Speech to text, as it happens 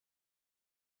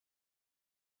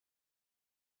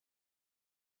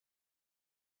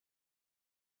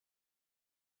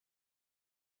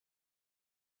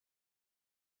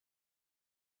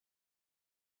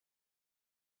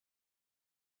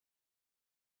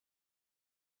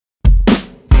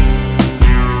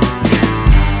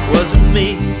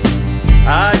me,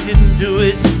 I didn't do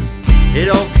it. It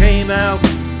all came out,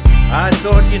 I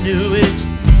thought you knew it.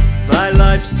 My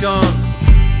life's gone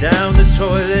down the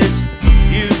toilet.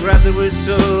 You grabbed the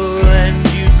whistle and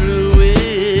you blew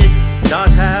it. Not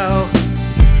how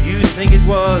you think it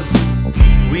was.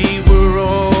 We were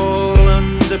all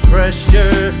under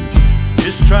pressure,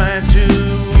 just trying to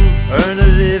earn a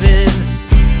living,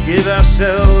 give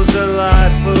ourselves a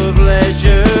life of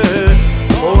leisure.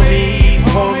 Poor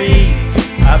me,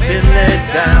 I've been let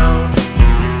down.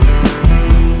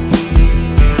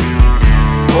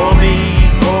 Poor me,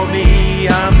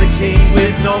 I'm the king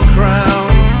with no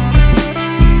crown.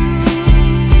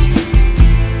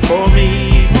 Poor me,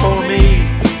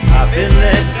 I've been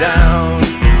let down.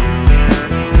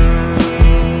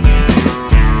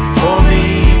 Poor me,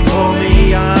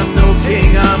 I'm no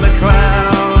king, I'm a clown.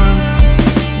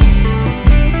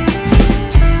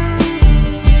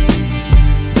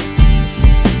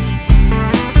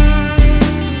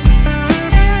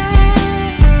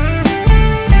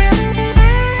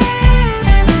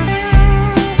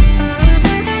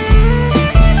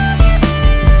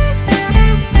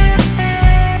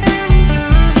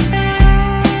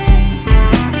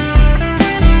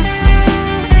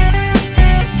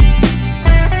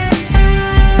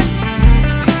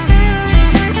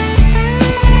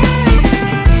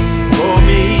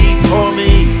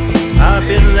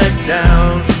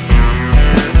 Down.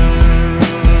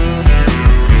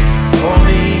 For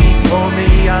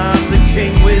me, I'm the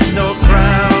king with no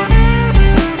crown.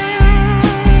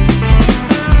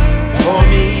 For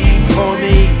me,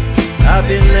 I've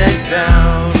been let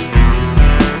down.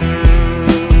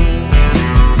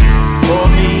 For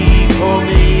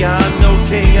me, I'm no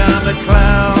king, I'm a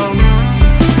clown.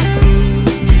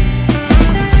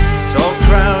 It's all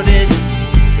crowded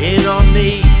in on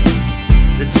me.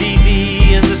 The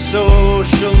TV and the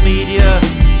social media,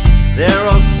 they're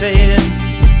all saying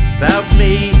about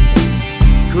me,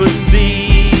 couldn't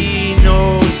be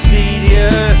no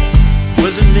seedier.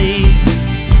 Wasn't me,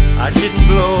 I didn't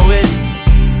blow it,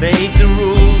 made the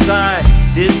rules, I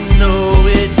didn't know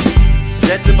it.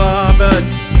 Set the bar but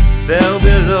fell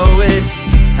below it.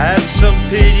 Have some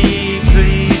pity,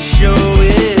 please show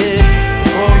it.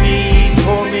 Poor me,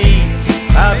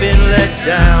 I've been let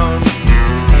down.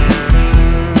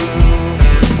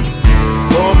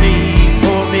 For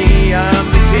me, I'm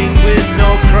the king with no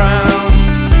crown.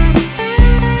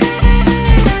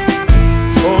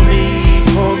 For me,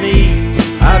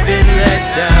 I've been let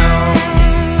down.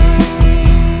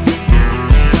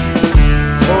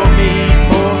 For me,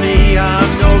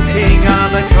 I'm no king,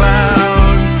 I'm a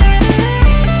clown.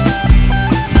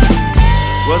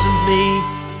 Wasn't me,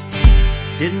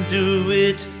 didn't do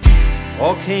it,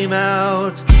 all came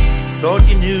out, thought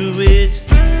you knew it.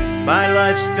 My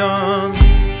life's gone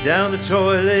down the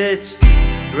toilet,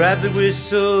 grab the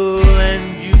whistle and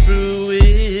you blew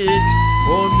it.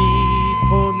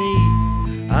 Poor me,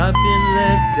 I've been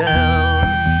let down.